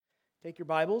Take your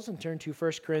Bibles and turn to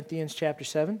 1 Corinthians chapter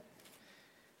 7.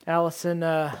 Allison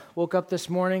woke up this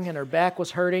morning and her back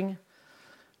was hurting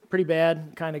pretty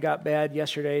bad. Kind of got bad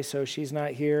yesterday, so she's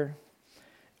not here.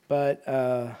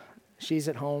 But she's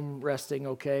at home resting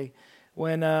okay.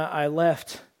 When I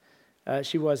left,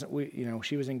 she wasn't.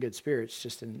 She was in good spirits,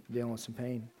 just dealing with some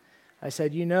pain. I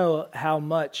said, "You know how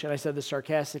much," and I said this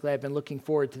sarcastically, "I've been looking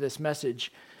forward to this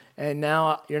message. And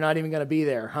now you're not even going to be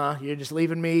there, huh? You're just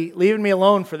leaving me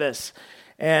alone for this."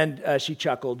 And she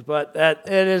chuckled, but it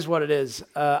is what it is.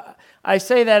 I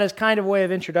say that as kind of a way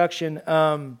of introduction.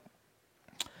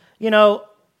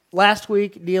 Last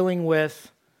week dealing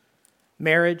with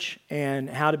marriage and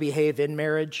how to behave in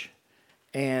marriage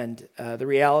and the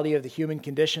reality of the human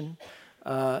condition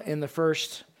in the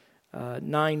first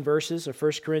 9 verses of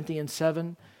 1 Corinthians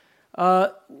 7.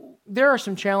 There are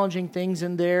some challenging things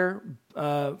in there,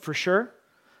 for sure,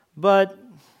 but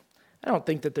I don't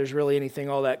think that there's really anything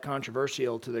all that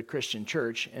controversial to the Christian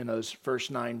church in those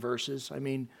first 9 verses. I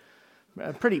mean,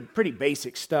 pretty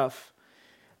basic stuff.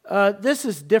 This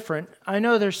is different. I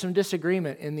know there's some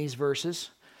disagreement in these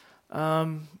verses.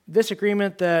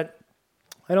 Disagreement that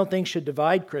I don't think should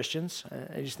divide Christians.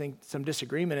 I just think some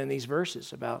disagreement in these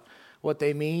verses about what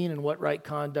they mean and what right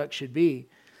conduct should be.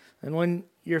 And when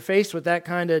you're faced with that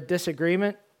kind of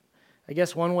disagreement, I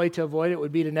guess one way to avoid it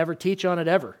would be to never teach on it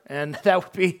ever. And that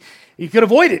would be, you could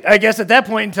avoid it, I guess, at that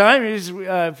point in time.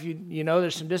 If you know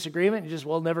there's some disagreement, you just,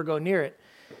 never go near it.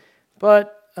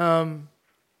 But, I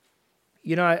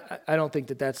don't think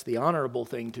that that's the honorable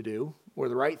thing to do or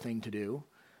the right thing to do.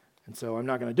 And so I'm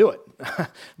not going to do it.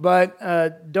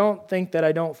 But don't think that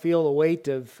I don't feel the weight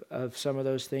of some of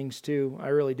those things too. I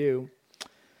really do.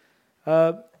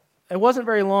 It wasn't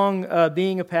very long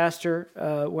being a pastor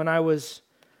when I was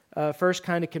first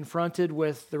kind of confronted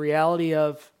with the reality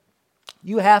of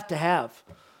you have to have,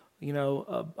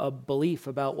 a belief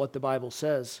about what the Bible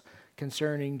says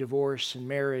concerning divorce and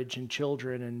marriage and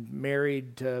children and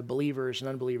married believers and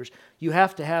unbelievers. You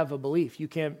have to have a belief. You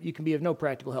can be of no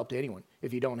practical help to anyone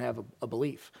if you don't have a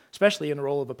belief, especially in the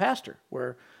role of a pastor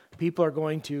where people are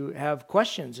going to have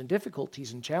questions and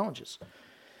difficulties and challenges.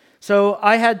 So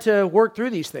I had to work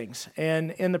through these things, and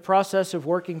in the process of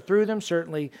working through them,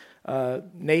 certainly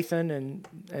Nathan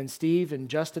and Steve and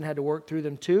Justin had to work through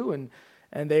them too,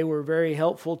 and they were very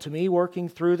helpful to me working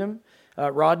through them.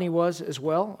 Rodney was as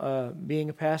well, being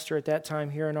a pastor at that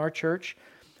time here in our church.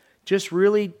 Just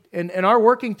really, and our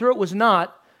working through it was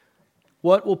not,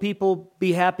 what will people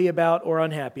be happy about or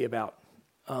unhappy about?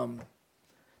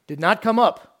 Did not come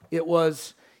up. It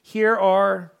was, here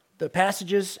are the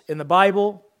passages in the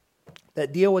Bible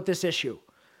that deal with this issue.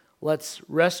 Let's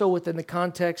wrestle within the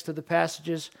context of the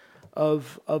passages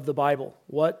of the Bible.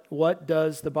 What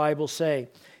does the Bible say?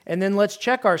 And then let's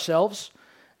check ourselves,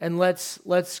 and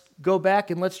let's go back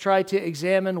and let's try to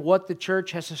examine what the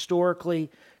church has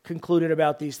historically concluded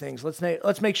about these things.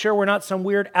 Let's make sure we're not some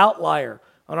weird outlier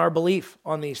on our belief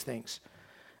on these things.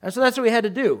 And so that's what we had to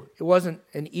do. It wasn't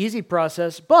an easy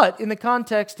process, but in the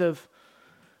context of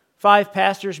 5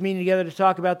 pastors meeting together to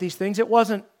talk about these things, it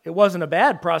wasn't a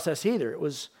bad process either. It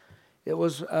was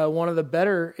one of the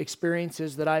better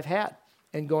experiences that I've had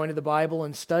in going to the Bible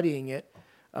and studying it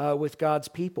with God's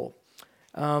people.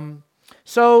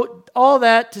 So all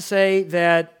that to say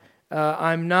that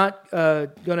I'm not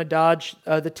going to dodge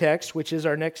the text, which is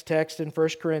our next text in 1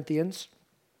 Corinthians.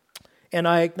 And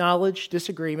I acknowledge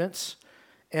disagreements,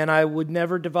 and I would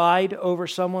never divide over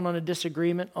someone on a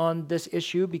disagreement on this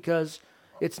issue because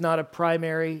it's not a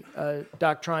primary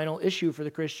doctrinal issue for the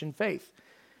Christian faith.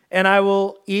 And I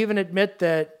will even admit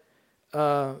that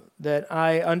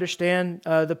I understand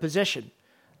the position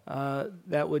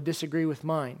that would disagree with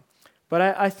mine. But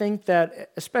I think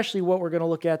that especially what we're going to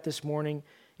look at this morning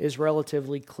is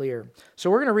relatively clear.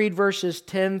 So we're going to read verses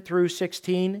 10 through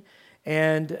 16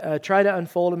 and try to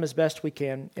unfold them as best we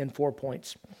can in 4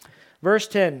 points. Verse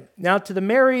 10, "Now to the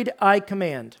married I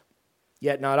command,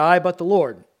 yet not I, but the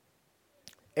Lord.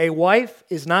 A wife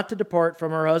is not to depart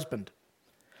from her husband.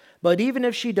 But even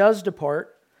if she does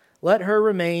depart, let her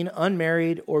remain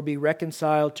unmarried or be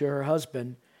reconciled to her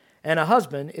husband, and a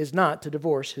husband is not to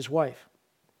divorce his wife.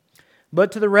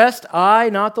 But to the rest I,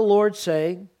 not the Lord,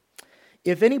 say,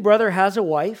 if any brother has a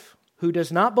wife who does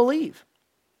not believe,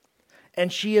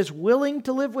 and she is willing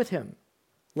to live with him,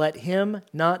 let him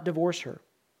not divorce her.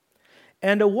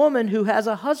 And a woman who has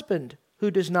a husband who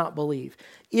does not believe,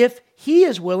 if he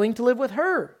is willing to live with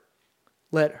her,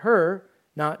 let her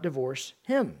not divorce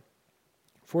him.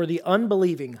 For the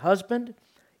unbelieving husband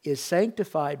is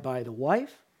sanctified by the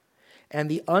wife, and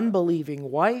the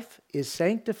unbelieving wife is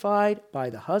sanctified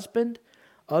by the husband.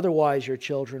 Otherwise your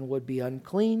children would be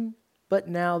unclean, but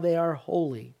now they are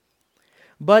holy.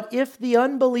 But if the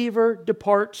unbeliever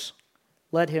departs,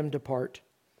 let him depart.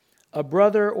 A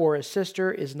brother or a sister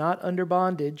is not under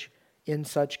bondage in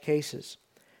such cases,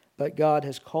 but God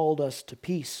has called us to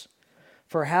peace.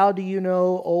 For how do you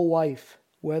know, O wife,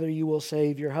 whether you will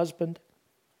save your husband?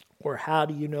 Or how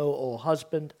do you know, O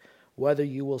husband, whether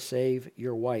you will save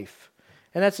your wife?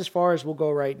 And that's as far as we'll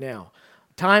go right now.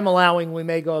 Time allowing, we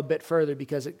may go a bit further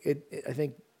because I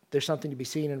think there's something to be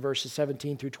seen in verses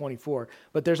 17 through 24.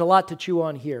 But there's a lot to chew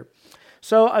on here.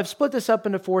 So I've split this up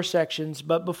into 4 sections,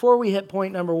 but before we hit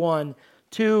point number 1,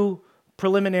 2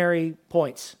 preliminary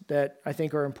points that I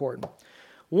think are important.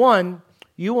 1,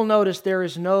 you will notice there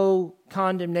is no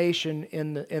condemnation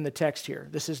in the text here.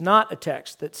 This is not a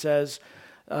text that says,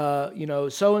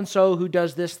 so-and-so who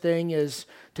does this thing is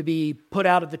to be put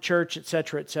out of the church,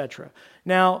 etc., etc.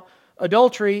 Now,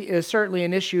 adultery is certainly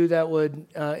an issue that would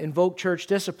invoke church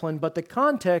discipline, but the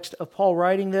context of Paul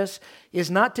writing this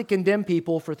is not to condemn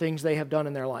people for things they have done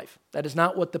in their life. That is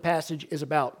not what the passage is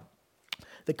about.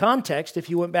 The context, if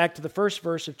you went back to the first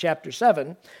verse of chapter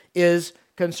 7, is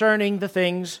concerning the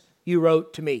things you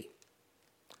wrote to me.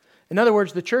 In other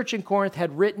words, the church in Corinth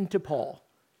had written to Paul,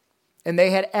 and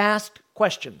they had asked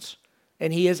questions,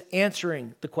 and he is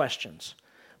answering the questions.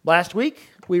 Last week,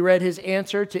 we read his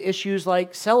answer to issues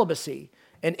like celibacy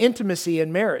and intimacy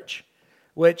in marriage,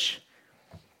 which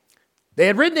they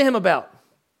had written to him about,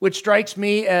 which strikes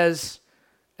me as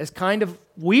kind of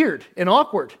weird and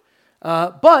awkward.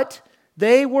 But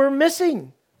they were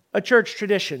missing a church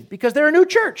tradition because they're a new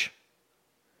church.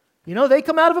 They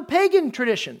come out of a pagan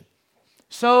tradition.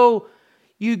 So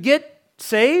you get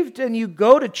saved and you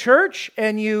go to church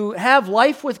and you have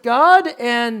life with God,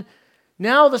 and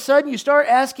now all of a sudden you start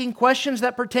asking questions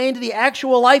that pertain to the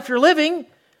actual life you're living,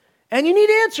 and you need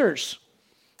answers.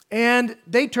 And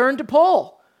they turned to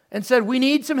Paul and said, we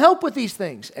need some help with these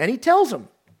things. And he tells them,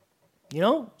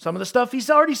 some of the stuff he's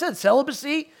already said.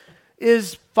 Celibacy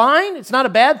is fine. It's not a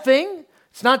bad thing.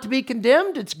 It's not to be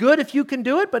condemned. It's good if you can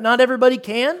do it, but not everybody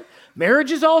can.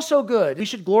 Marriage is also good. We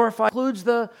should glorify. Includes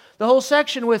the whole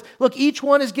section with, look, each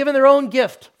one is given their own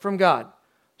gift from God.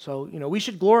 So, we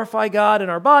should glorify God in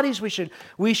our bodies.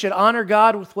 We should honor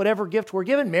God with whatever gift we're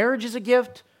given. Marriage is a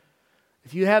gift.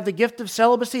 If you have the gift of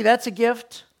celibacy, that's a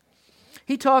gift.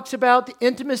 He talks about the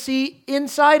intimacy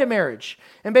inside a marriage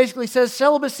and basically says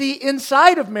celibacy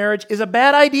inside of marriage is a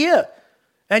bad idea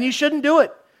and you shouldn't do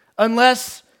it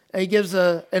unless, and he gives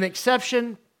an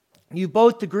exception, you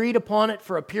both agreed upon it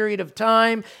for a period of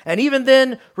time, and even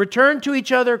then return to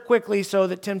each other quickly so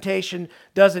that temptation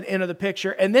doesn't enter the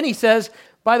picture. And then he says,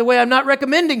 by the way, I'm not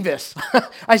recommending this.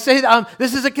 I say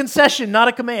this is a concession, not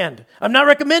a command. I'm not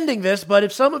recommending this, but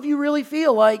if some of you really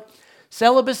feel like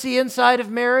celibacy inside of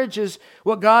marriage is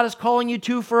what God is calling you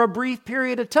to for a brief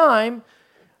period of time,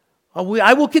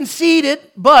 I will concede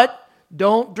it, but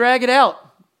don't drag it out.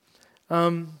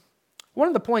 One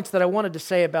of the points that I wanted to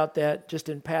say about that, just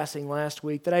in passing last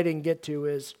week, that I didn't get to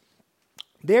is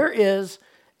there is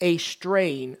a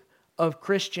strain of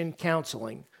Christian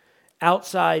counseling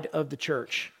outside of the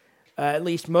church. At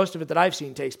least most of it that I've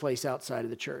seen takes place outside of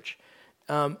the church.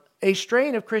 A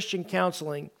strain of Christian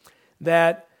counseling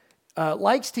that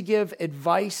likes to give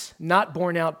advice not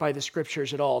borne out by the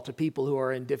scriptures at all to people who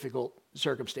are in difficult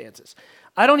circumstances.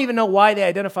 I don't even know why they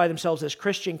identify themselves as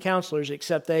Christian counselors,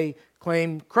 except they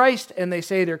claim Christ and they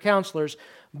say they're counselors.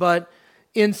 But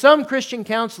in some Christian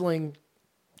counseling,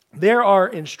 there are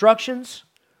instructions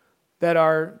that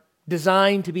are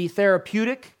designed to be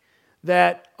therapeutic,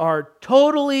 that are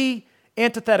totally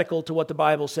antithetical to what the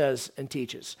Bible says and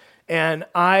teaches. And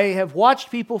I have watched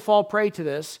people fall prey to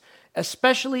this,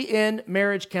 especially in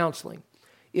marriage counseling.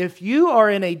 If you are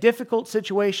in a difficult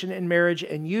situation in marriage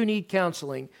and you need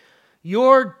counseling,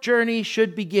 your journey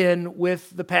should begin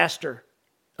with the pastor.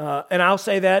 And I'll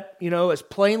say that, as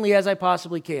plainly as I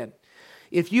possibly can.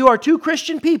 If you are two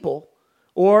Christian people,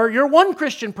 or you're one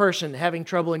Christian person having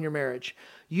trouble in your marriage,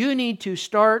 you need to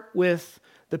start with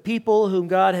the people whom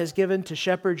God has given to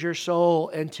shepherd your soul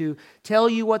and to tell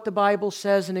you what the Bible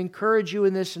says and encourage you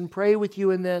in this and pray with you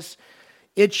in this.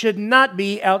 It should not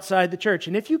be outside the church.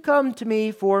 And if you come to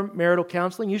me for marital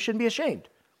counseling, you shouldn't be ashamed.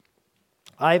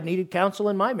 I've needed counsel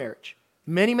in my marriage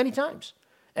many, many times.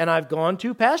 And I've gone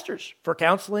to pastors for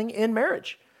counseling in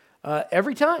marriage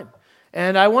every time.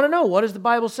 And I want to know, what does the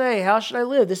Bible say? How should I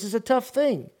live? This is a tough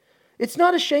thing. It's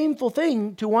not a shameful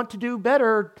thing to want to do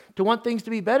better, to want things to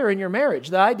be better in your marriage.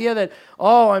 The idea that,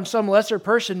 I'm some lesser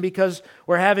person because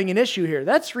we're having an issue here,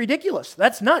 that's ridiculous.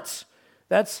 That's nuts.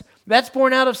 That's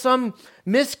born out of some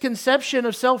misconception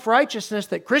of self-righteousness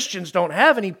that Christians don't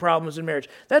have any problems in marriage.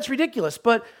 That's ridiculous.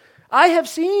 But I have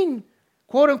seen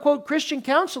quote-unquote Christian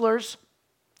counselors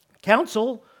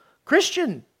counsel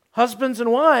Christian husbands and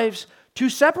wives to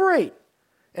separate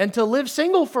and to live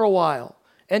single for a while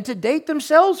and to date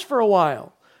themselves for a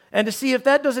while and to see if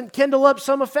that doesn't kindle up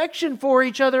some affection for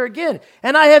each other again.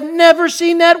 And I have never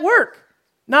seen that work.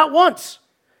 Not once.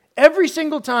 Every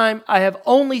single time I have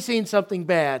only seen something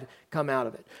bad come out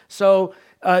of it. So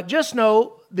just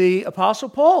know the Apostle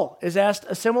Paul is asked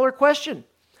a similar question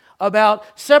about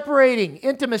separating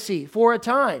intimacy for a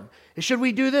time. Should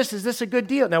we do this? Is this a good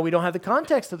deal? Now, we don't have the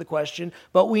context of the question,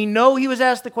 but we know he was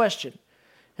asked the question.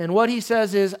 And what he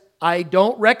says is, I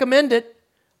don't recommend it.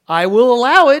 I will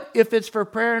allow it if it's for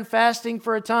prayer and fasting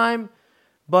for a time,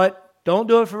 but don't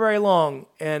do it for very long.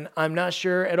 And I'm not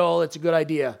sure at all it's a good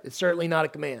idea. It's certainly not a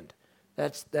command.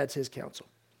 That's his counsel.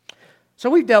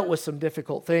 So we've dealt with some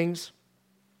difficult things,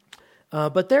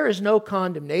 but there is no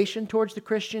condemnation towards the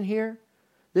Christian here.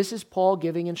 This is Paul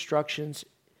giving instructions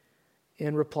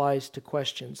in replies to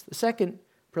questions. The second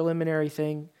preliminary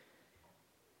thing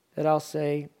that I'll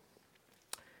say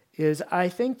is I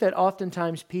think that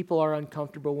oftentimes people are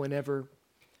uncomfortable whenever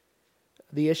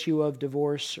the issue of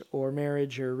divorce or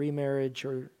marriage or remarriage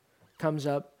comes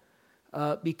up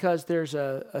because there's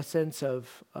a sense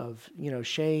of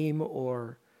shame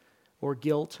or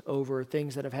guilt over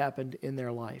things that have happened in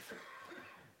their life.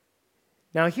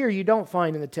 Now here you don't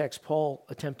find in the text Paul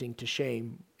attempting to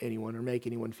shame anyone or make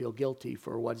anyone feel guilty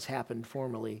for what has happened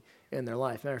formerly in their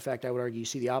life. Matter of fact, I would argue you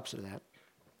see the opposite of that.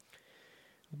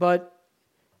 But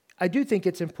I do think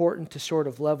it's important to sort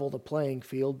of level the playing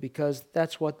field because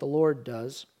that's what the Lord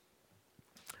does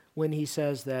when he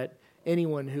says that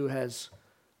anyone who has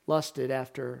lusted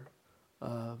after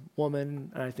a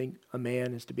woman, and I think a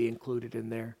man is to be included in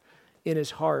there, in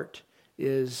his heart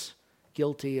is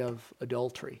guilty of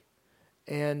adultery.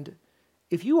 And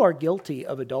if you are guilty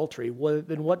of adultery,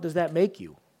 then what does that make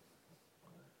you?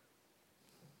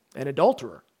 An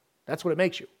adulterer. That's what it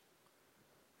makes you.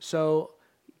 So,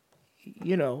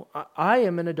 I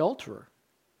am an adulterer.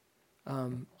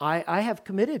 I have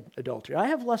committed adultery. I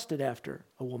have lusted after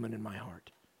a woman in my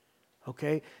heart.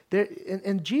 Okay?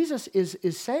 And Jesus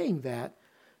is saying that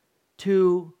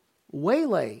to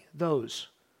waylay those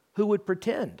who would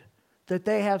pretend that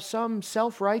they have some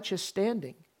self-righteous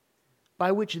standing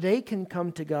by which they can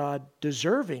come to God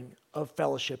deserving of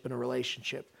fellowship and a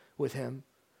relationship with Him,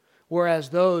 whereas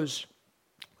those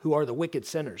who are the wicked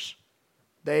sinners,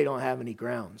 they don't have any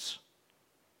grounds.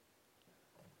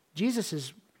 Jesus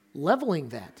is leveling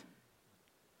that.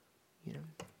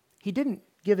 He didn't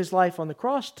give His life on the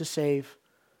cross to save,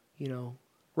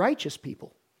 righteous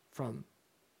people from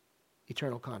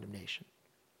eternal condemnation.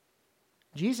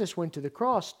 Jesus went to the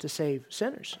cross to save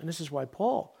sinners, and this is why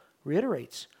Paul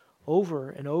reiterates over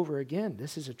and over again,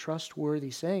 this is a trustworthy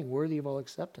saying, worthy of all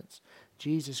acceptance.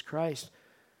 Jesus Christ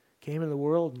came into the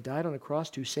world and died on the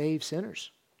cross to save sinners.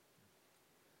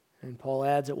 And Paul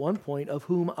adds at one point, of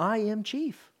whom I am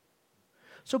chief.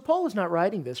 So Paul is not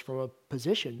writing this from a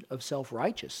position of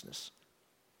self-righteousness.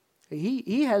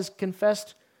 He has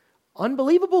confessed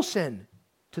unbelievable sin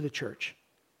to the church.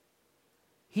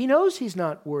 He knows he's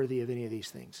not worthy of any of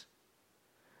these things.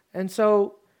 And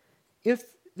so if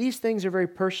these things are very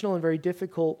personal and very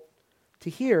difficult to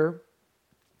hear,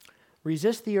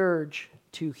 resist the urge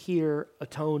to hear a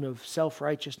tone of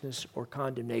self-righteousness or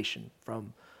condemnation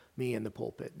from me in the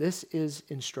pulpit. This is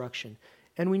instruction,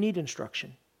 and we need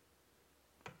instruction.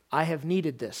 I have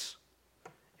needed this,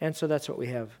 and so that's what we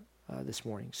have this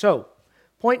morning. So,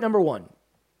 point number 1,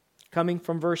 coming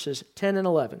from verses 10 and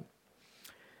 11.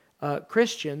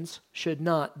 Christians should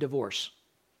not divorce.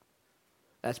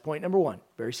 That's point number 1.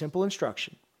 Very simple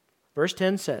instruction. Verse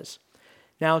 10 says,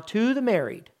 Now to the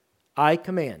married I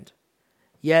command,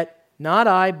 yet not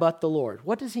I but the Lord.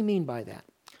 What does he mean by that?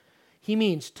 He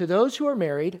means to those who are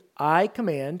married I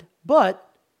command, but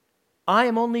I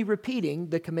am only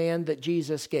repeating the command that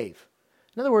Jesus gave.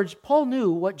 In other words, Paul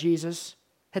knew what Jesus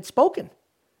had spoken.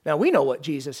 Now we know what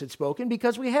Jesus had spoken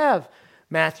because we have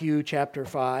Matthew chapter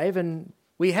 5 and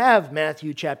we have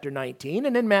Matthew chapter 19,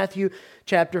 and in Matthew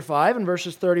chapter 5 and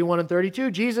verses 31 and 32,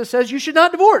 Jesus says you should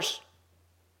not divorce.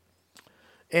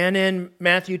 And in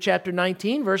Matthew chapter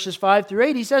 19, verses 5 through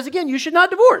 8, he says again, you should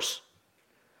not divorce.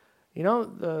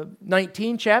 The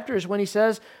 19th chapter is when he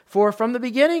says, For from the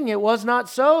beginning it was not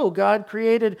so. God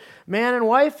created man and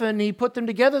wife, and He put them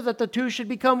together that the two should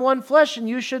become one flesh, and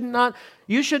you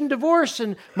shouldn't divorce.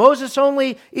 And Moses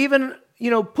only even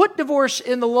put divorce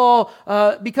in the law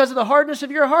because of the hardness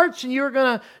of your hearts, and you're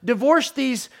going to divorce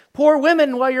these poor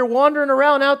women while you're wandering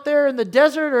around out there in the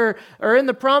desert or in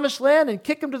the promised land and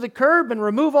kick them to the curb and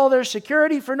remove all their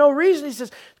security for no reason. He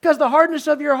says, because the hardness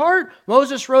of your heart.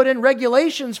 Moses wrote in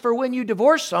regulations for when you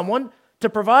divorce someone to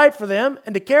provide for them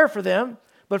and to care for them,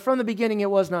 but from the beginning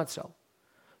it was not so.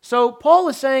 So Paul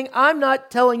is saying, I'm not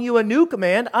telling you a new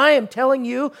command. I am telling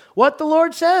you what the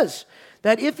Lord says.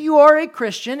 That if you are a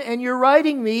Christian and you're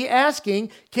writing me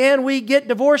asking, can we get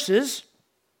divorces?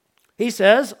 He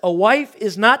says, a wife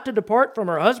is not to depart from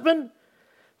her husband,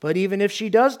 but even if she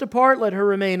does depart, let her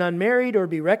remain unmarried or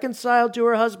be reconciled to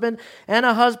her husband, and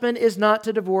a husband is not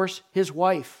to divorce his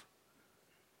wife.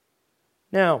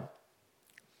 Now,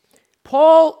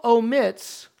 Paul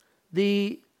omits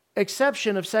the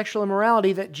exception of sexual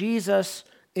immorality that Jesus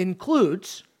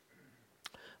includes,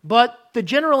 but the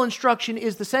general instruction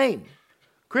is the same.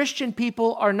 Christian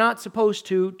people are not supposed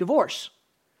to divorce.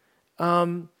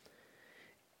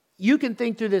 You can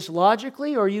think through this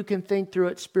logically, or you can think through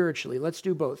it spiritually. Let's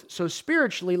do both. So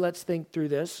spiritually, let's think through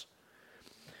this.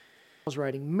 Paul's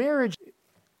writing, marriage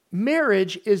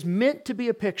is meant to be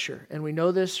a picture, and we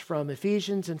know this from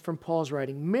Ephesians and from Paul's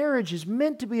writing. Marriage is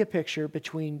meant to be a picture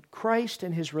between Christ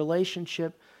and his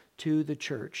relationship to the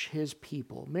church, his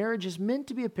people. Marriage is meant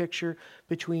to be a picture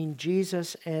between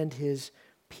Jesus and his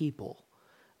people.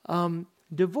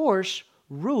 Divorce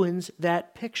ruins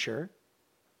that picture.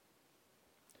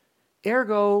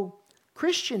 Ergo,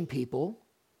 Christian people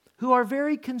who are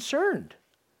very concerned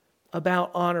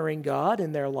about honoring God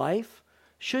in their life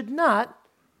should not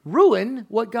ruin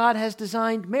what God has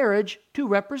designed marriage to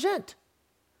represent.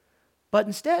 But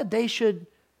instead, they should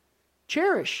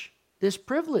cherish this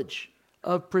privilege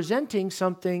of presenting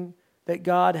something that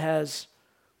God has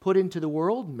put into the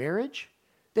world, marriage.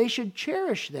 They should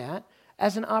cherish that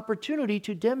as an opportunity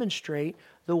to demonstrate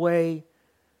the way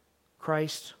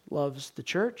Christ loves the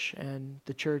church and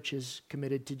the church is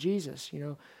committed to Jesus.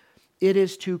 It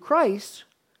is to Christ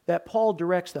that Paul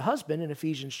directs the husband in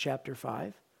Ephesians chapter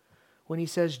 5 when he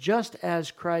says, just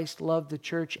as Christ loved the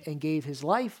church and gave his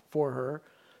life for her,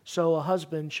 so a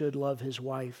husband should love his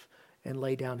wife and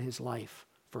lay down his life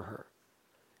for her.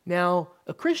 Now,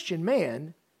 a Christian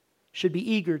man should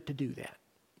be eager to do that.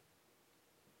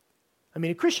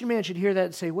 A Christian man should hear that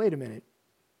and say, wait a minute,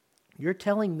 you're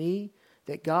telling me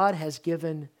that God has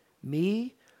given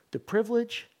me the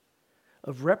privilege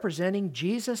of representing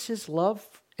Jesus' love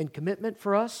and commitment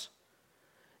for us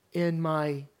in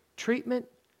my treatment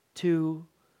to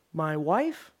my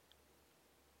wife?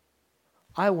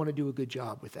 I want to do a good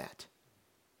job with that.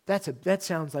 That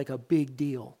sounds like a big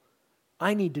deal.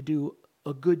 I need to do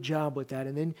a good job with that.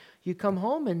 And then you come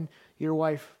home and your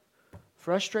wife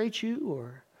frustrates you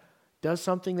or does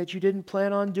something that you didn't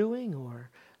plan on doing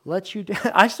or lets you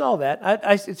down. I saw that.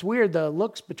 It's weird, the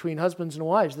looks between husbands and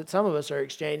wives that some of us are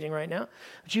exchanging right now.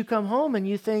 But you come home and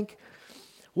you think,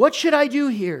 what should I do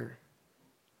here?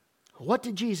 What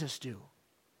did Jesus do?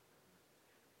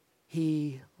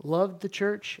 He loved the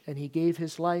church and he gave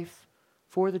his life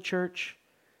for the church,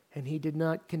 and he did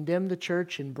not condemn the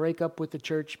church and break up with the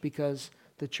church because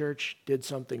the church did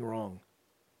something wrong.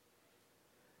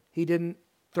 He didn't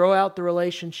throw out the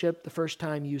relationship the first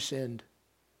time you sinned.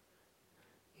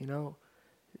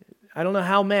 I don't know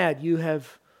how mad you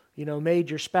have, made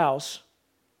your spouse,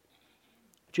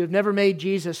 but you have never made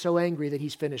Jesus so angry that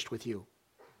he's finished with you.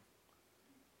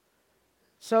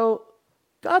 So,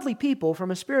 godly people,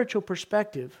 from a spiritual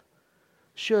perspective,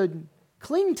 should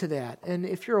cling to that. And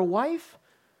if you're a wife,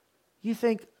 you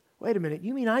think, wait a minute,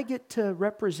 you mean I get to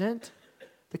represent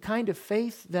the kind of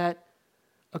faith that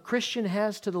a Christian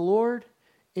has to the Lord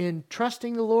in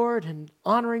trusting the Lord and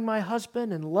honoring my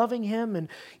husband and loving him and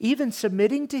even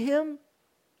submitting to him?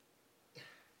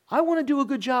 I want to do a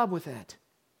good job with that.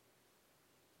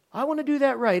 I want to do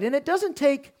that right. And it doesn't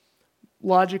take,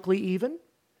 logically even,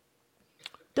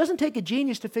 doesn't take a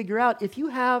genius to figure out if you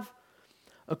have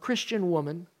a Christian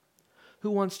woman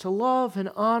who wants to love and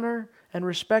honor and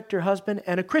respect her husband,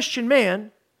 and a Christian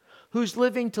man who's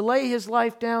living to lay his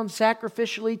life down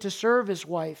sacrificially to serve his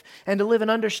wife and to live in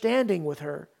understanding with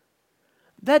her,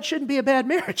 that shouldn't be a bad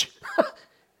marriage.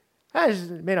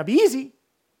 It may not be easy,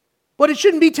 but it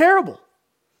shouldn't be terrible.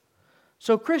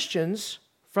 So Christians,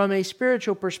 from a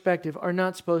spiritual perspective, are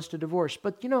not supposed to divorce.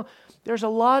 But there's a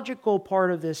logical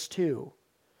part of this too.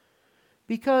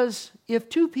 Because if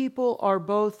two people are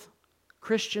both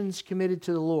Christians committed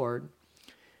to the Lord,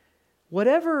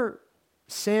 whatever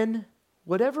sin,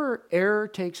 whatever error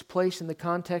takes place in the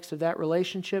context of that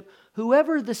relationship,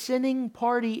 whoever the sinning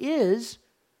party is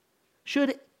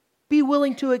should be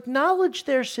willing to acknowledge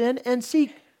their sin and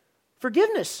seek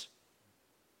forgiveness.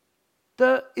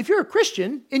 If you're a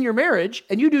Christian in your marriage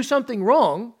and you do something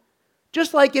wrong,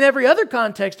 just like in every other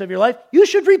context of your life, you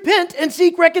should repent and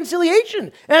seek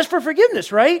reconciliation. Ask for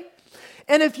forgiveness, right?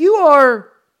 And if you are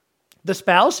the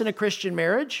spouse in a Christian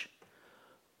marriage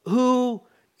who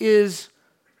is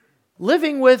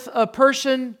living with a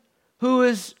person who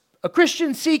is a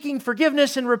Christian seeking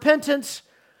forgiveness and repentance,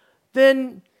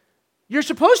 then you're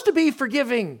supposed to be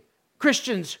forgiving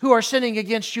Christians who are sinning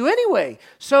against you anyway.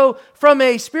 So from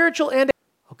a spiritual and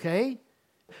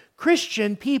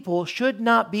Christian people should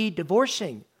not be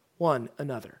divorcing one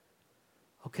another.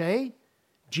 Okay?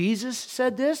 Jesus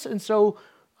said this, and so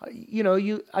you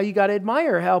got to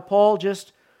admire how Paul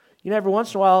just, every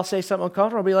once in a while I'll say something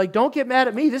uncomfortable, I'll be like, don't get mad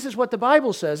at me, this is what the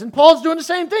Bible says. And Paul's doing the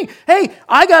same thing. Hey,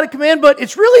 I got a command, but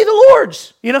it's really the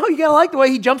Lord's. You got to like the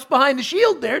way he jumps behind the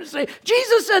shield there to say,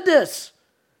 Jesus said this.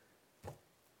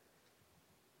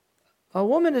 A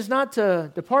woman is not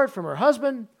to depart from her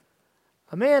husband.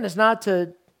 A man is not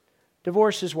to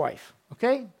divorce his wife.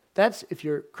 Okay? That's, if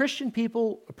you're Christian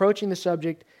people approaching the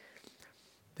subject,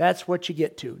 that's what you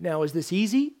get to. Now, is this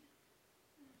easy?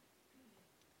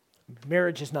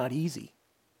 Marriage is not easy.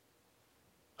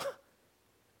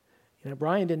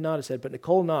 Brian didn't nod his head, but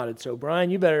Nicole nodded. So,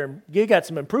 Brian, you got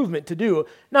some improvement to do.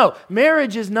 No,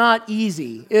 marriage is not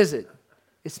easy, is it?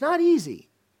 It's not easy.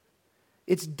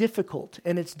 It's difficult,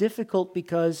 and it's difficult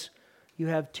because you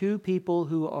have two people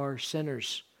who are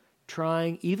sinners,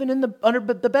 trying, even under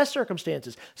the best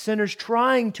circumstances, sinners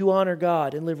trying to honor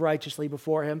God and live righteously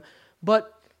before Him,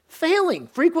 but failing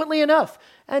frequently enough.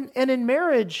 And in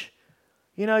marriage,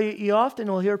 you often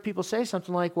will hear people say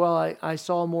something like, well, I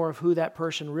saw more of who that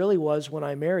person really was when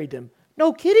I married them.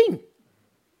 No kidding.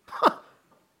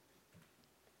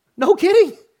 No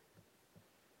kidding.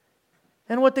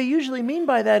 And what they usually mean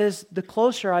by that is the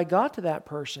closer I got to that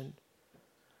person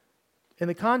in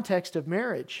the context of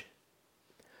marriage,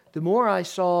 the more I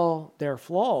saw their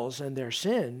flaws and their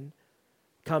sin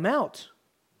come out,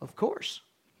 of course.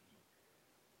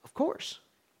 Of course.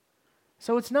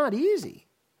 So it's not easy.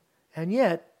 And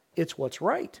yet, it's what's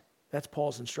right. That's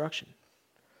Paul's instruction.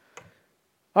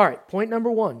 All right, point number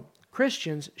 1.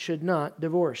 Christians should not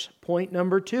divorce. Point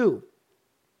number 2.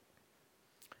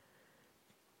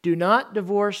 Do not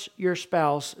divorce your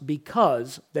spouse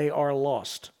because they are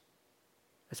lost.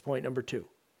 That's point number 2.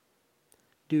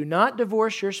 Do not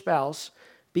divorce your spouse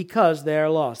because they are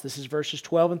lost. This is verses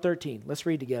 12 and 13. Let's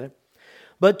read together.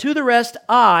 But to the rest,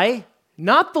 I,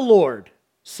 not the Lord,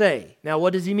 say. Now,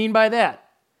 what does he mean by that?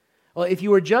 Well, if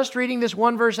you were just reading this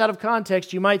one verse out of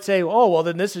context, you might say, oh, well,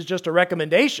 then this is just a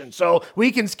recommendation, so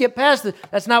we can skip past it.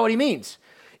 That's not what he means.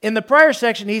 In the prior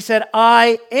section, he said,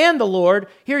 I and the Lord.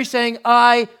 Here he's saying,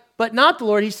 I, but not the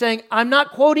Lord. He's saying, I'm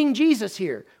not quoting Jesus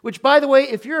here. Which, by the way,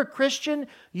 if you're a Christian,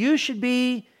 you should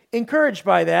be encouraged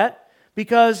by that,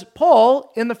 because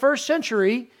Paul, in the first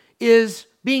century, is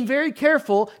being very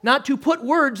careful not to put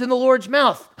words in the Lord's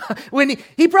mouth. When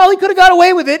he probably could have got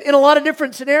away with it in a lot of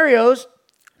different scenarios,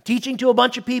 teaching to a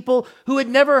bunch of people who had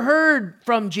never heard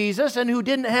from Jesus and who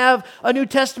didn't have a New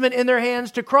Testament in their hands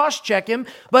to cross-check him,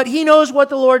 but he knows what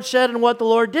the Lord said and what the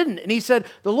Lord didn't. And he said,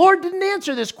 the Lord didn't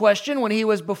answer this question when he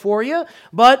was before you,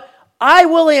 but I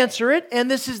will answer it,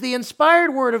 and this is the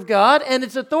inspired word of God, and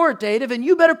it's authoritative, and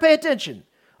you better pay attention.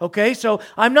 Okay, so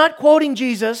I'm not quoting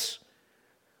Jesus,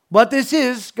 but this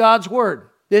is God's word.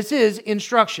 This is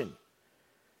instruction.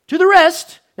 To the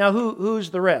rest, now who's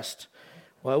the rest?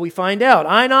 Well, we find out.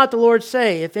 I, not the Lord,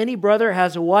 say, if any brother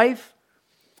has a wife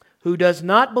who does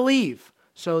not believe.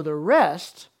 So the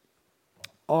rest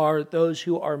are those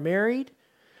who are married,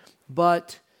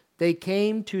 but they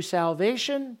came to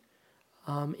salvation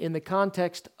in the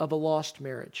context of a lost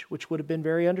marriage, which would have been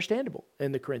very understandable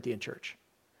in the Corinthian church,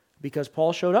 because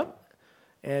Paul showed up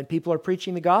and people are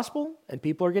preaching the gospel and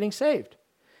people are getting saved.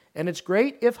 And it's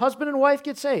great if husband and wife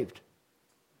get saved,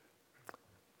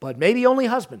 but maybe only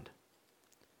husband.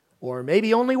 Or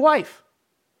maybe only wife.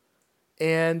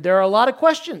 And there are a lot of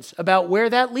questions about where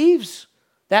that leaves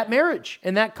that marriage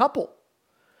and that couple.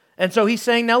 And so he's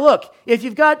saying, now look, if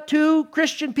you've got two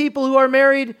Christian people who are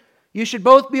married, you should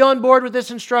both be on board with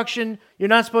this instruction. You're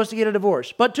not supposed to get a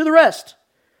divorce. But to the rest,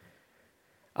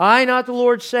 I, not the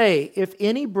Lord, say, if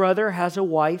any brother has a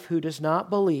wife who does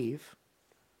not believe,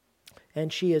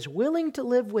 and she is willing to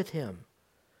live with him,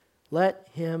 let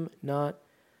him not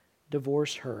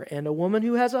divorce her. And a woman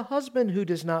who has a husband who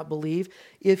does not believe,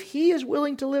 if he is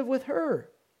willing to live with her,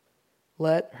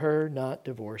 let her not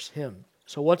divorce him.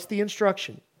 So what's the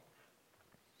instruction?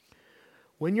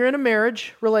 When you're in a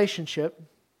marriage relationship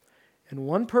and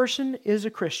one person is a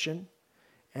Christian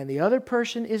and the other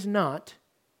person is not,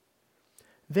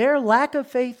 their lack of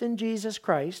faith in Jesus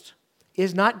Christ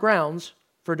is not grounds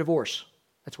for divorce.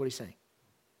 That's what he's saying.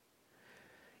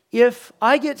 If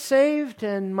I get saved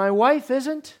and my wife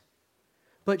isn't,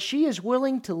 but she is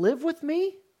willing to live with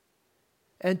me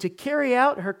and to carry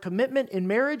out her commitment in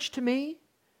marriage to me,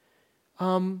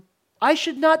 I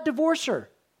should not divorce her.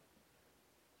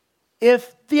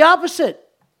 If the opposite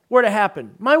were to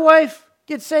happen, my wife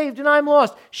gets saved and I'm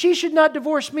lost, she should not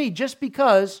divorce me just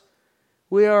because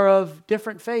we are of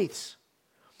different faiths.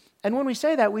 And when we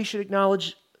say that, we should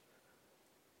acknowledge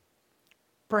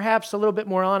perhaps a little bit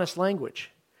more honest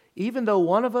language. Even though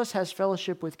one of us has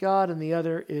fellowship with God and the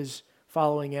other is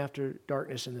following after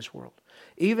darkness in this world.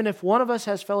 Even if one of us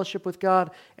has fellowship with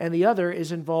God and the other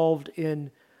is involved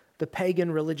in the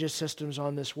pagan religious systems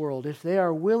on this world, if they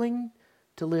are willing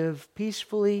to live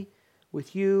peacefully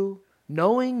with you,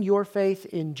 knowing your faith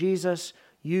in Jesus,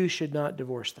 you should not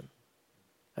divorce them.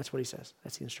 That's what he says.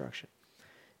 That's the instruction.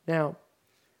 Now,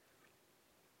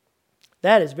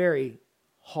 that is very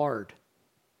hard,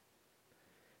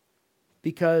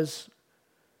 because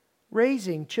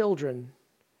raising children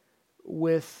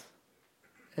with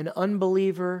an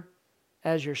unbeliever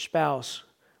as your spouse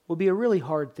will be a really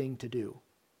hard thing to do.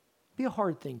 Be a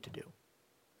hard thing to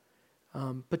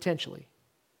do, potentially.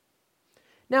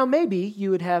 Now, maybe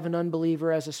you would have an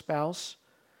unbeliever as a spouse,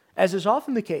 as is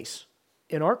often the case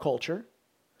in our culture,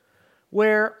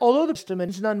 where although the person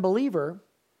is an unbeliever,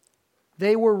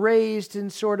 they were raised in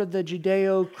sort of the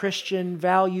Judeo-Christian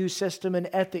value system and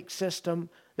ethics system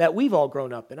that we've all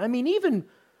grown up in. I mean, even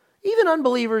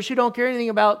unbelievers who don't care anything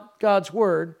about God's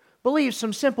Word believe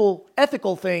some simple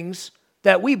ethical things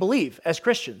that we believe as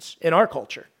Christians in our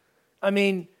culture. I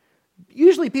mean,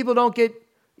 usually people don't get,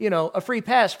 a free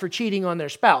pass for cheating on their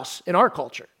spouse in our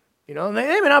culture. They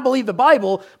may not believe the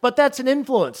Bible, but that's an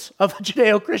influence of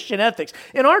Judeo-Christian ethics.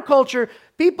 In our culture,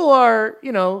 people are,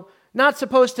 not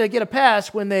supposed to get a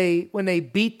pass when they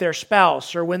beat their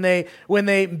spouse or when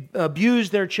they abuse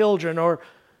their children.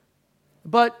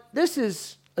 But this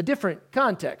is a different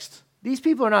context. These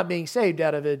people are not being saved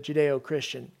out of a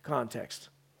Judeo-Christian context.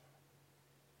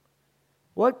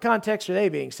 What context are they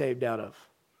being saved out of?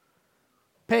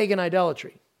 Pagan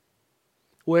idolatry,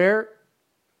 where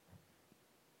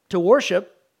to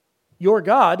worship your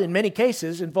God, in many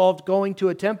cases, involved going to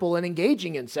a temple and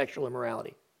engaging in sexual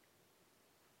immorality.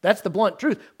 That's the blunt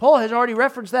truth. Paul has already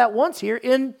referenced that once here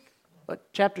in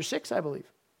chapter 6, I believe.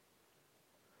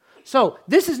 So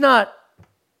this is not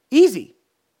easy.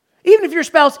 Even if your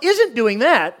spouse isn't doing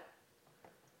that,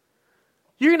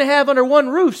 you're going to have under one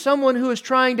roof someone who is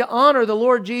trying to honor the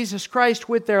Lord Jesus Christ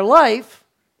with their life,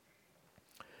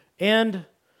 and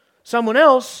someone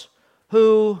else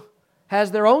who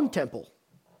has their own temple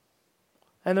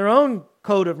and their own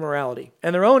code of morality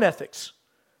and their own ethics,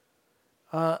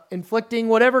 inflicting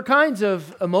whatever kinds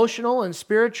of emotional and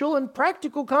spiritual and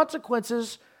practical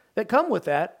consequences that come with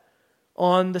that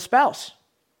on the spouse.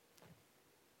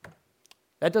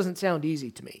 That doesn't sound easy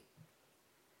to me.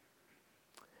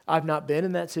 I've not been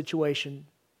in that situation,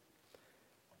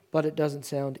 but it doesn't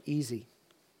sound easy.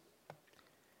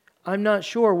 I'm not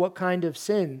sure what kind of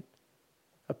sin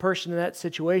a person in that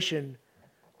situation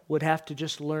would have to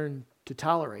just learn to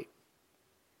tolerate.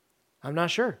 I'm not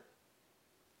sure.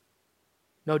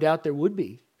 No doubt there would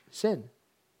be sin.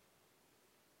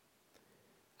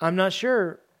 I'm not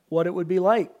sure what it would be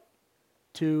like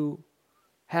to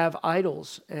have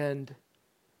idols and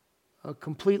a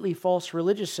completely false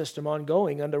religious system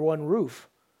ongoing under one roof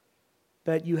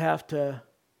that you have to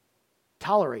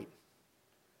tolerate.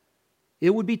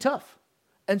 It would be tough.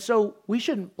 And so we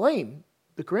shouldn't blame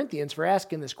the Corinthians for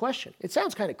asking this question. It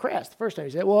sounds kind of crass the first time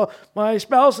you say, well, my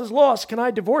spouse is lost, can I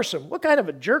divorce him? What kind of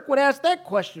a jerk would ask that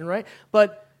question, right?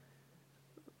 But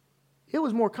it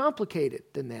was more complicated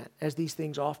than that, as these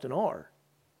things often are.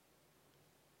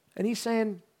 And he's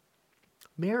saying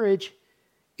marriage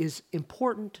is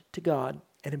important to God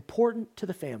and important to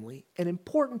the family and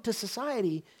important to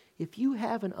society if you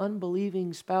have an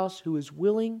unbelieving spouse who is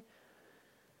willing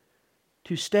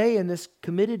to stay in this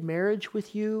committed marriage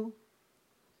with you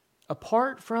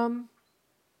apart from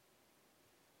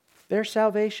their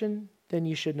salvation, then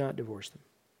you should not divorce them.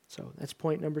 So that's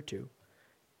point number 2. You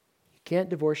can't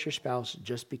divorce your spouse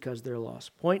just because they're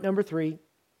lost. Point number 3.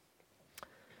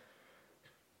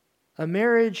 A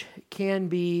marriage can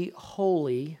be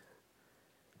holy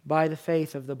by the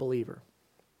faith of the believer.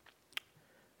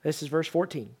 This is verse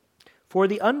 14. For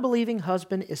the unbelieving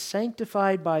husband is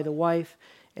sanctified by the wife,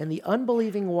 and the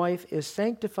unbelieving wife is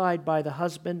sanctified by the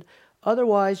husband.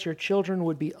 Otherwise your children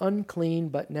would be unclean,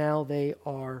 but now they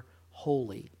are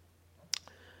holy.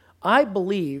 I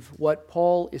believe what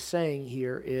Paul is saying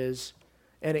here is,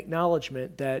 an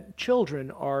acknowledgement that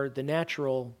children are the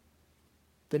natural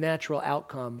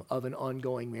outcome of an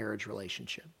ongoing marriage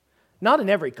relationship. Not in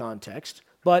every context,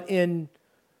 but in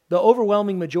the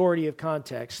overwhelming majority of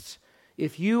contexts,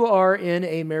 if you are in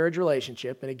a marriage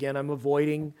relationship, and again, I'm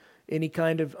avoiding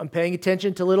I'm paying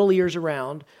attention to little ears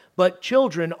around, but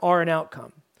children are an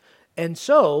outcome. And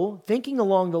so, thinking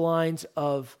along the lines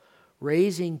of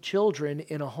raising children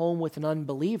in a home with an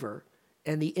unbeliever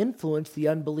and the influence the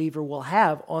unbeliever will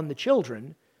have on the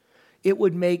children, it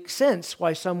would make sense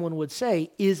why someone would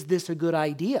say, is this a good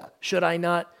idea? Should I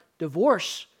not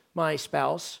divorce my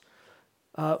spouse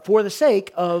for the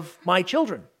sake of my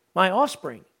children, my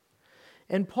offspring?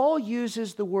 And Paul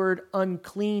uses the word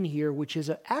unclean here, which is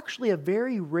actually a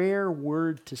very rare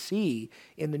word to see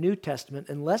in the New Testament,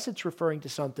 unless it's referring to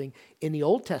something in the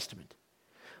Old Testament.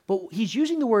 But he's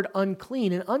using the word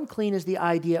unclean, and unclean is the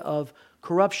idea of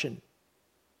corruption.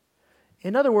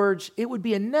 In other words, it would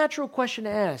be a natural question to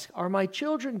ask, are my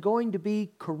children going to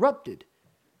be corrupted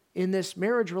in this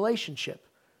marriage relationship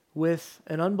with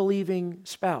an unbelieving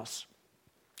spouse?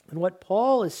 And what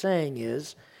Paul is saying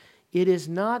is, it is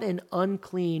not an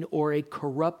unclean or a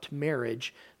corrupt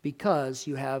marriage because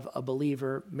you have a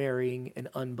believer marrying an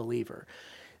unbeliever.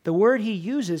 The word he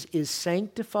uses is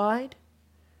sanctified,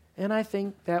 and I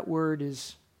think that word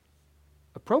is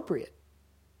appropriate.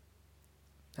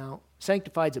 Now,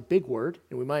 sanctified is a big word,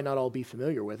 and we might not all be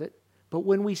familiar with it, but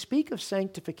when we speak of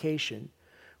sanctification,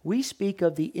 we speak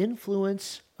of the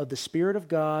influence of the Spirit of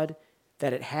God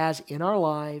that it has in our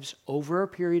lives over a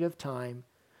period of time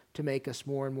to make us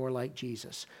more and more like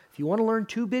Jesus. If you want to learn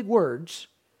two big words,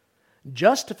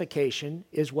 justification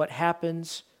is what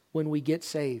happens when we get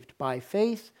saved. By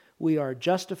faith, we are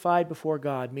justified before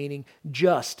God, meaning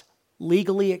just,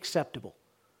 legally acceptable.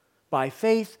 By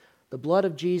faith, the blood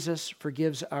of Jesus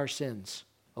forgives our sins.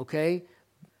 Okay?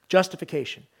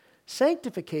 Justification.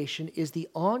 Sanctification is the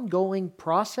ongoing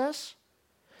process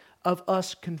of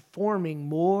us conforming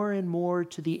more and more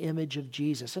to the image of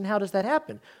Jesus. And how does that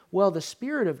happen? Well, the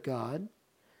Spirit of God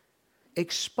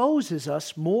exposes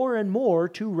us more and more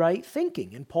to right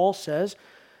thinking. And Paul says,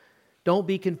 don't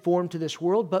be conformed to this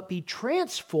world, but be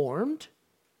transformed.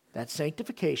 That's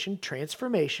sanctification,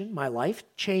 transformation. My life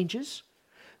changes.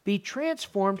 Be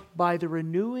transformed by the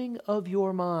renewing of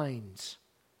your minds.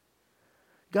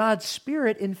 God's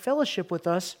Spirit in fellowship with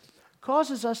us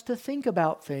causes us to think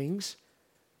about things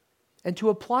and to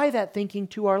apply that thinking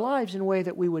to our lives in a way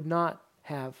that we would not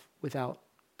have without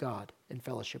God in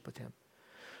fellowship with Him.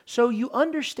 So you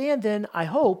understand then, I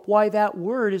hope, why that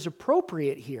word is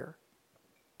appropriate here.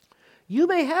 You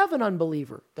may have an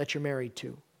unbeliever that you're married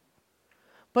to,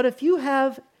 but if you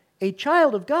have a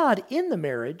child of God in the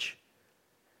marriage,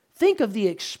 think of the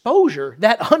exposure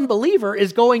that unbeliever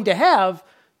is going to have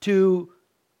to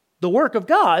the work of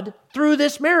God through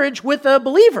this marriage with a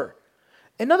believer.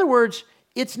 In other words,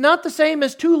 it's not the same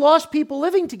as two lost people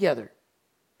living together.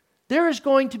 There is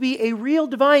going to be a real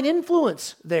divine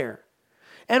influence there.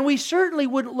 And we certainly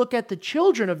wouldn't look at the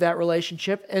children of that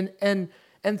relationship and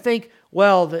think,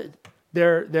 well,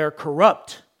 they're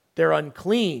corrupt, they're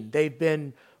unclean, they've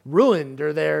been ruined,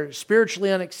 or they're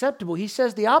spiritually unacceptable. He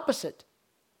says the opposite.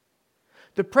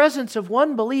 The presence of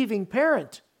one believing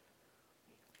parent,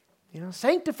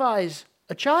 sanctifies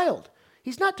a child.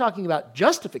 He's not talking about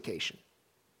justification.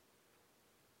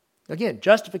 Again,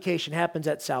 justification happens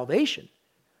at salvation.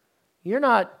 You're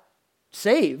not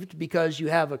saved because you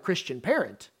have a Christian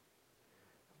parent,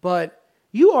 but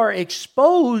you are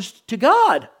exposed to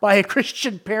God by a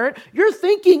Christian parent. Your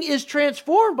thinking is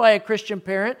transformed by a Christian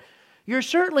parent. You're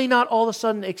certainly not all of a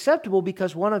sudden acceptable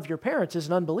because one of your parents is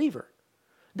an unbeliever.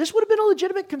 This would have been a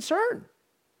legitimate concern.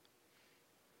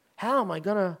 How am I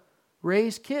going to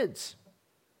raise kids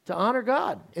to honor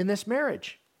God in this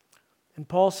marriage? And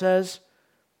Paul says,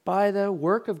 by the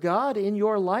work of God in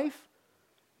your life,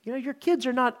 your kids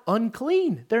are not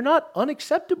unclean. They're not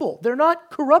unacceptable. They're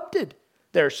not corrupted.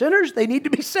 They're sinners. They need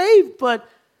to be saved, but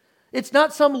it's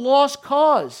not some lost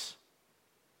cause.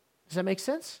 Does that make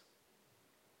sense?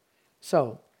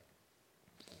 So,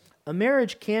 a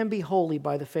marriage can be holy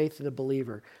by the faith of the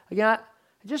believer. Again,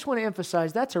 I just want to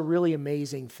emphasize that's a really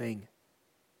amazing thing.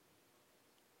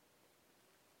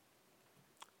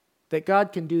 That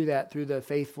God can do that through the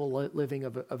faithful living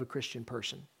of a Christian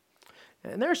person.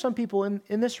 And there are some people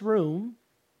in this room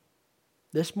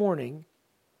this morning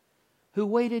who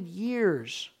waited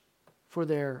years for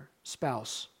their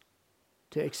spouse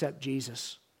to accept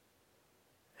Jesus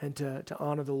and to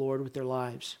honor the Lord with their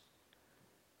lives.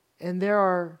 And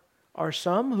there are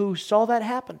some who saw that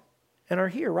happen and are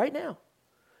here right now.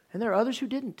 And there are others who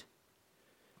didn't.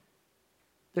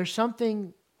 There's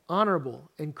something honorable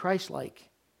and Christ-like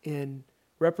in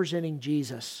representing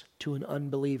Jesus to an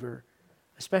unbeliever,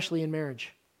 especially in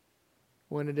marriage,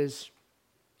 when it is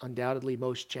undoubtedly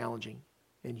most challenging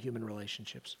in human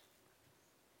relationships.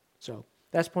 So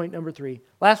that's point number 3.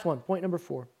 Last one, point number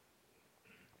 4.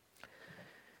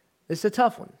 It's a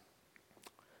tough one.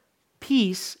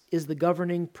 Peace is the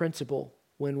governing principle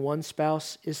when one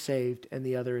spouse is saved and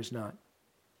the other is not.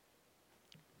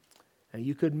 Now,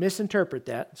 you could misinterpret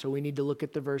that, so we need to look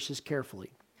at the verses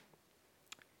carefully.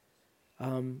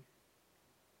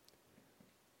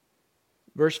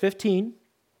 Verse 15,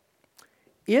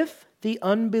 if the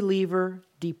unbeliever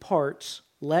departs,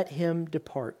 let him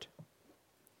depart.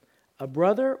 A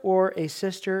brother or a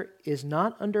sister is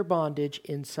not under bondage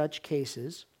in such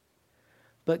cases,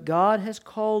 but God has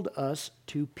called us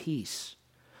to peace.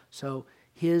 So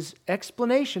his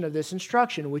explanation of this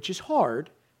instruction, which is hard,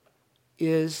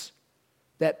 is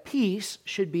that peace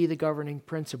should be the governing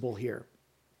principle here.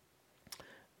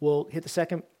 We'll hit the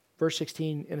second, verse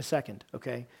 16 in a second,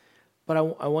 okay? But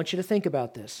I want you to think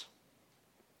about this.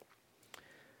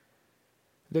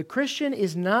 The Christian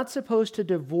is not supposed to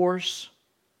divorce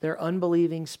their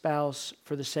unbelieving spouse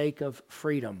for the sake of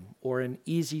freedom or an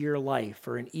easier life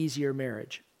or an easier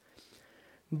marriage.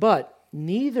 But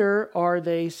neither are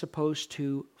they supposed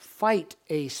to fight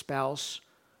a spouse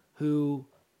who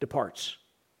departs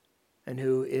and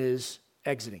who is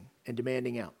exiting and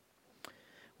demanding out.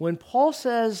 When Paul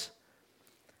says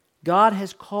God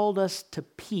has called us to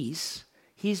peace,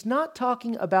 he's not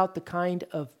talking about the kind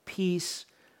of peace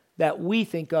that we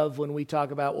think of when we talk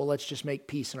about, well, let's just make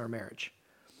peace in our marriage.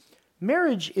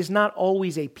 Marriage is not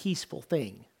always a peaceful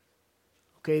thing.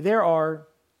 Okay, there are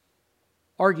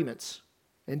arguments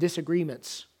and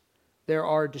disagreements. There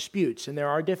are disputes and there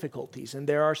are difficulties, and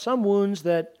there are some wounds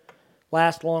that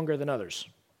last longer than others.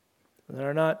 That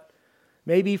are not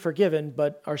maybe forgiven,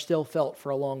 but are still felt for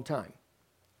a long time.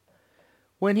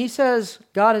 When he says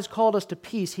God has called us to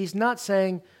peace, he's not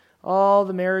saying, oh,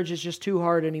 the marriage is just too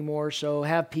hard anymore, so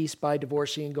have peace by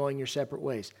divorcing and going your separate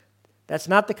ways. That's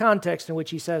not the context in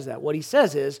which he says that. What he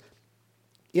says is,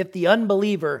 if the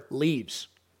unbeliever leaves,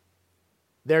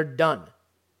 they're done.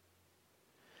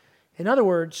 In other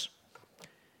words,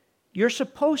 you're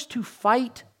supposed to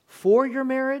fight for your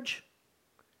marriage,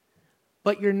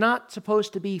 but you're not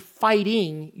supposed to be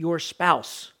fighting your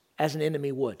spouse as an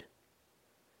enemy would.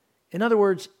 In other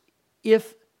words,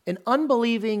 if an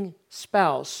unbelieving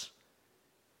spouse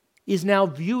is now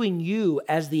viewing you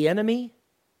as the enemy,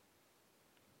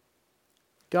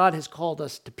 God has called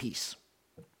us to peace.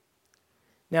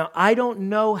 Now, I don't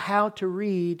know how to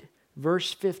read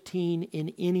verse 15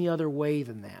 in any other way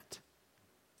than that.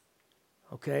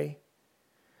 Okay?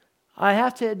 I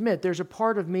have to admit, there's a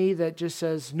part of me that just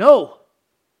says, no,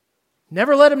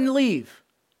 never let him leave.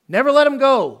 Never let him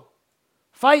go.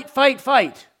 Fight, fight,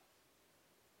 fight.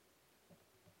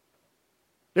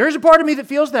 There is a part of me that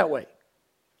feels that way.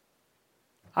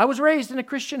 I was raised in a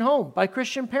Christian home by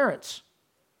Christian parents.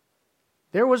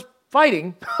 There was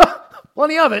fighting,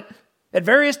 plenty of it, at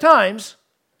various times,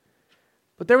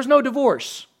 but there was no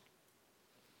divorce.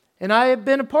 And I have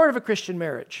been a part of a Christian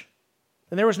marriage,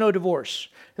 and there was no divorce.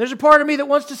 And there's a part of me that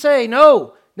wants to say,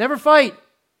 no, never fight.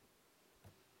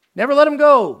 Never let him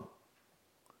go.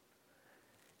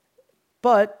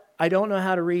 But I don't know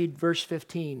how to read verse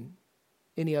 15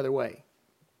 any other way.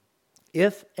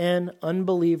 If an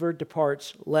unbeliever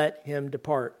departs, let him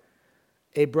depart.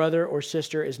 A brother or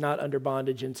sister is not under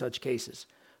bondage in such cases.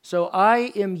 So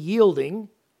I am yielding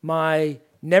my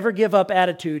never give up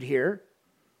attitude here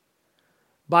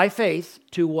by faith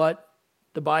to what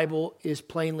the Bible is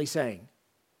plainly saying,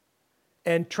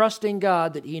 and trusting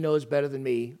God that he knows better than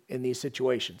me in these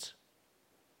situations.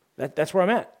 That's where I'm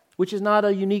at, which is not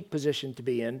a unique position to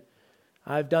be in.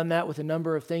 I've done that with a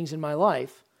number of things in my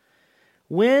life.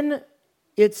 When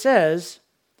it says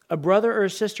a brother or a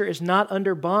sister is not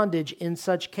under bondage in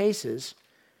such cases,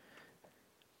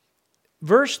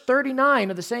 verse 39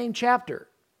 of the same chapter,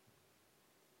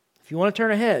 if you want to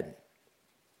turn ahead,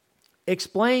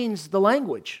 explains the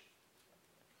language.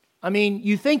 I mean,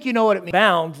 you think you know what it means.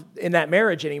 Bound in that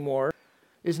marriage anymore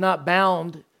is not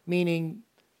bound, meaning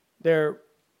they're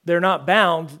not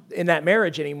bound in that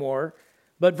marriage anymore.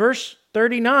 But verse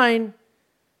 39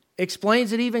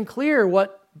 explains it even clearer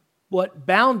what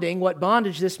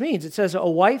bondage this means. It says, a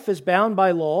wife is bound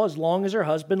by law as long as her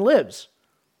husband lives.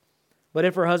 But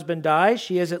if her husband dies,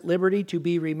 she is at liberty to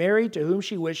be remarried to whom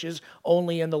she wishes,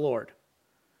 only in the Lord.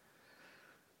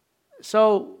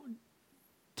 So,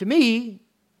 to me,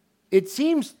 it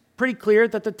seems pretty clear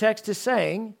that the text is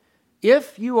saying,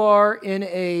 if you are in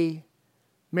a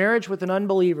marriage with an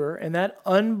unbeliever and that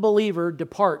unbeliever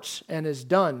departs and is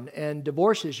done and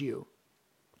divorces you,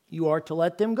 you are to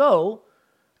let them go.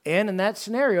 And in that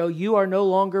scenario, you are no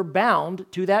longer bound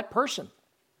to that person.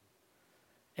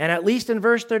 And at least in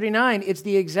verse 39, it's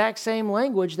the exact same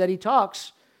language that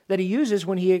he uses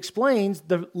when he explains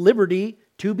the liberty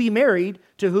to be married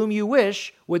to whom you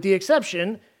wish, with the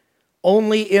exception,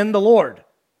 only in the Lord.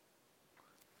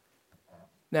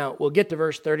 Now, we'll get to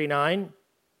verse 39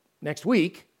 next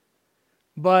week,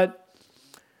 but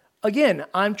again,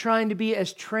 I'm trying to be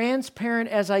as transparent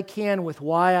as I can with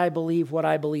why I believe what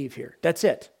I believe here. That's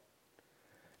it.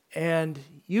 And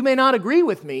you may not agree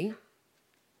with me,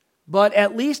 but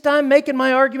at least I'm making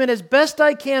my argument as best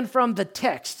I can from the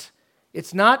text.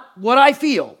 It's not what I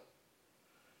feel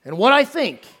and what I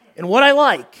think and what I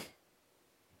like.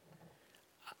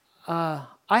 I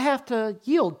have to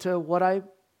yield to what I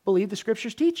believe the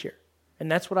Scriptures teach here.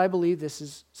 And that's what I believe this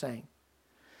is saying.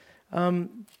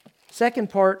 Second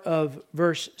part of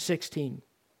verse 16.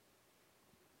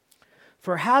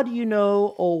 For how do you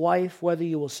know, O wife, whether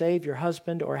you will save your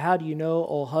husband, or how do you know,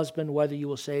 O husband, whether you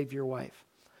will save your wife?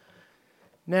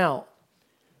 Now,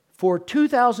 for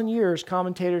 2,000 years,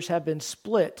 commentators have been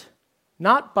split,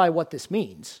 not by what this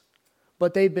means,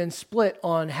 but they've been split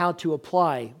on how to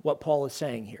apply what Paul is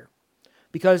saying here.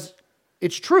 Because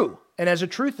it's true, and as a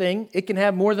true thing, it can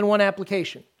have more than one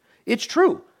application. It's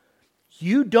true.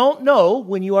 You don't know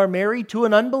when you are married to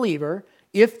an unbeliever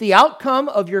if the outcome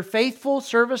of your faithful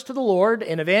service to the Lord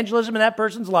and evangelism in that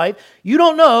person's life, you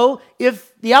don't know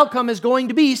if the outcome is going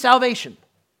to be salvation.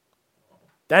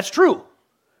 That's true.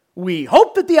 We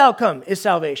hope that the outcome is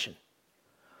salvation.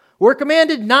 We're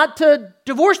commanded not to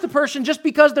divorce the person just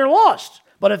because they're lost,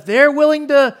 but if they're willing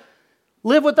to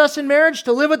live with us in marriage,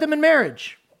 to live with them in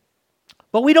marriage.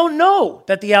 But we don't know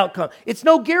that the outcome, it's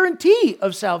no guarantee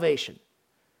of salvation.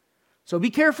 So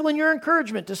be careful in your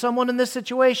encouragement to someone in this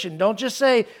situation. Don't just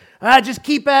say, just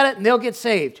keep at it and they'll get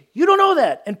saved. You don't know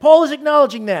that. And Paul is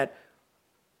acknowledging that.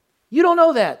 You don't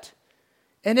know that.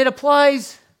 And it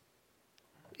applies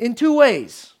in two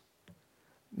ways.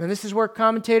 And this is where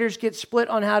commentators get split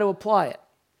on how to apply it.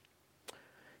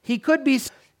 He could be,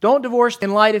 don't divorce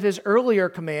in light of his earlier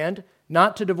command,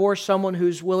 not to divorce someone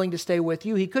who's willing to stay with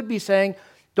you. He could be saying,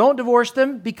 don't divorce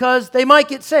them because they might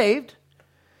get saved.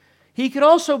 He could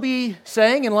also be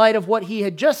saying, in light of what he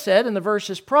had just said in the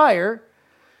verses prior,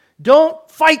 don't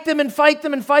fight them and fight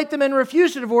them and fight them and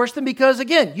refuse to divorce them because,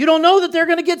 again, you don't know that they're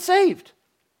going to get saved.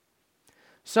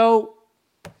 So,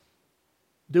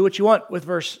 do what you want with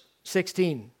verse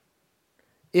 16.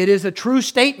 It is a true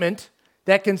statement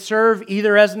that can serve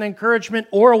either as an encouragement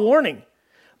or a warning.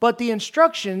 But the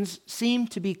instructions seem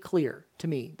to be clear. To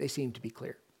me, they seem to be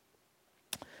clear.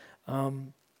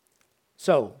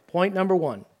 So, point number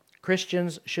 1.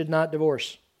 Christians should not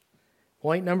divorce.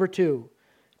 Point number 2,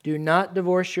 do not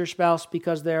divorce your spouse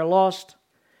because they are lost.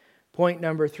 Point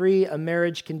number 3, a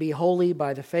marriage can be holy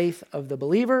by the faith of the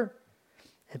believer.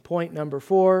 And point number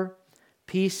 4,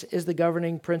 peace is the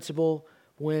governing principle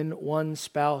when one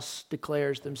spouse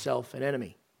declares themselves an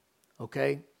enemy.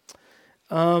 Okay?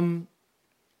 Where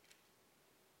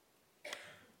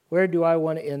do I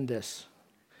want to end this?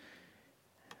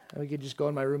 We could just go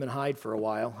in my room and hide for a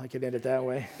while. I could end it that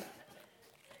way.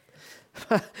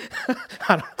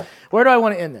 Where do I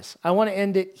want to end this? I want to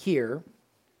end it here,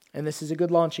 and this is a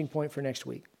good launching point for next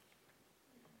week.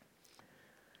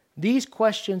 These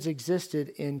questions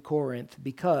existed in Corinth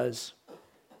because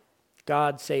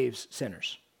God saves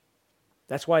sinners.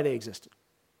 That's why they existed.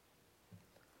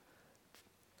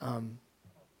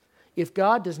 If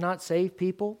God does not save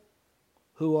people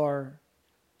who are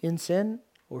in sin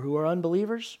or who are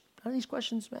unbelievers, none of these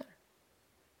questions matter.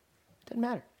 It doesn't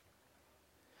matter.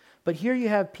 But here you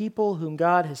have people whom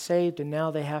God has saved, and now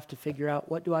they have to figure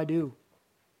out, what do I do?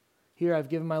 Here I've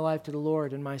given my life to the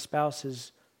Lord, and my spouse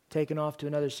has taken off to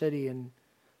another city and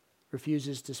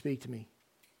refuses to speak to me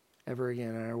ever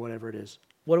again, or whatever it is.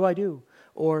 What do I do?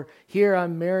 Or here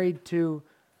I'm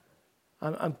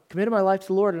committed my life to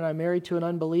the Lord, and I'm married to an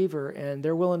unbeliever, and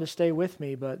they're willing to stay with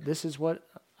me, but this is what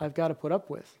I've got to put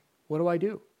up with. What do I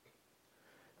do?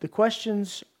 The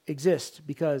questions exist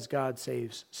because God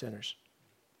saves sinners.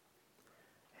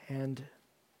 And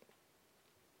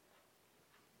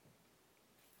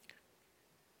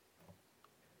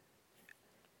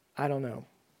I don't know.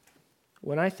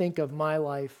 When I think of my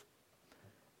life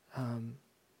and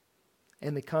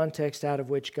the context out of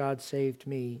which God saved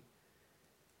me,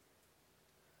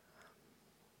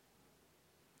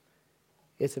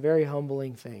 it's a very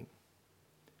humbling thing.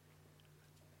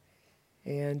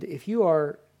 And if you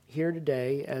are here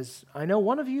today, as I know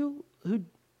one of you who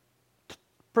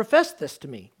professed this to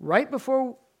me right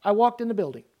before I walked in the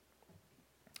building.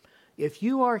 If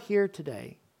you are here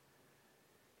today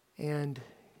and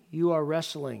you are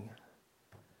wrestling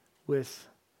with,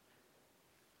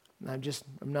 I'm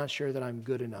not sure that I'm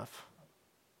good enough.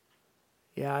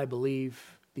 Yeah, I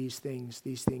believe these things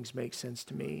make sense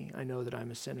to me. I know that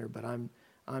I'm a sinner, but I'm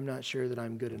not sure that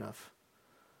I'm good enough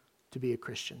to be a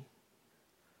Christian.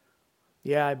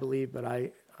 Yeah, I believe, but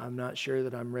I'm not sure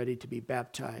that I'm ready to be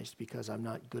baptized because I'm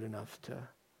not good enough to.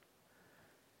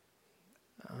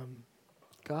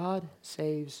 God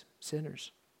saves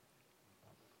sinners.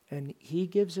 And He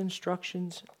gives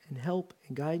instructions and help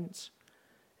and guidance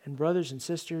and brothers and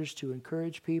sisters to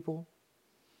encourage people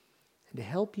and to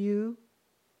help you.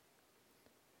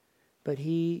 But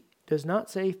He does not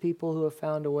save people who have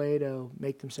found a way to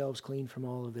make themselves clean from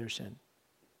all of their sin.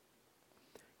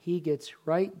 He gets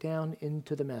right down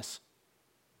into the mess.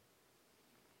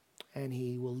 And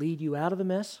He will lead you out of the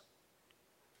mess.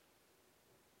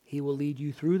 He will lead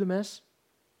you through the mess.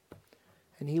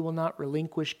 And He will not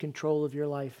relinquish control of your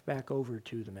life back over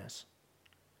to the mess.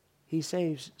 He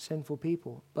saves sinful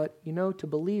people. But, to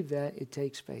believe that, it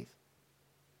takes faith.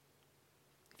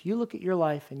 If you look at your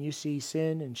life and you see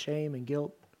sin and shame and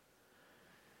guilt,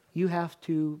 you have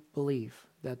to believe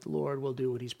that the Lord will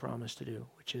do what He's promised to do,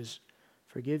 which is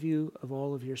forgive you of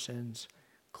all of your sins,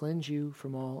 cleanse you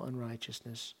from all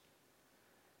unrighteousness,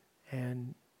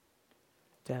 and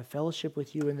to have fellowship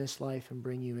with you in this life and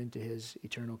bring you into His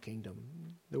eternal kingdom.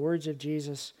 The words of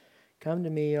Jesus, "Come to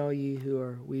me, all ye who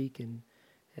are weak and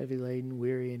heavy laden,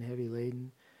 weary and heavy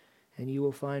laden, and you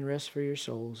will find rest for your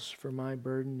souls, for my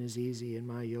burden is easy and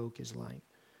my yoke is light."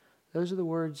 Those are the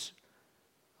words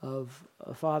of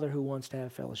a Father who wants to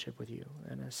have fellowship with you,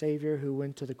 and a Savior who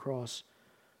went to the cross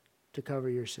to cover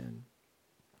your sin.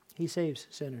 He saves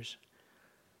sinners,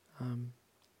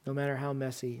 no matter how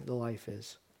messy the life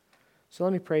is. So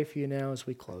let me pray for you now as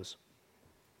we close.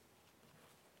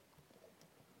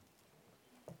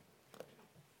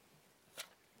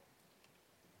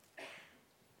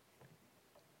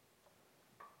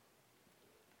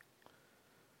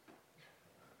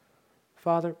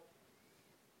 Father,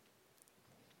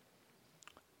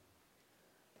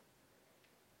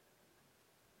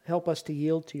 help us to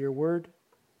yield to your word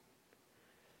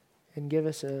and give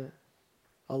us a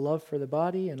love for the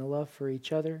body and a love for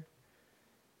each other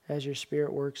as your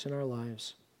Spirit works in our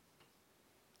lives.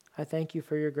 I thank you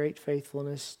for your great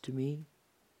faithfulness to me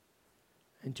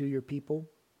and to your people,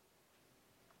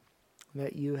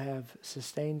 that you have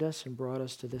sustained us and brought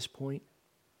us to this point.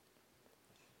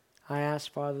 I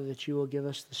ask, Father, that you will give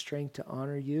us the strength to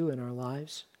honor you in our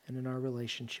lives and in our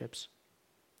relationships.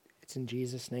 It's in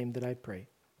Jesus' name that I pray.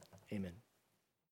 Amen.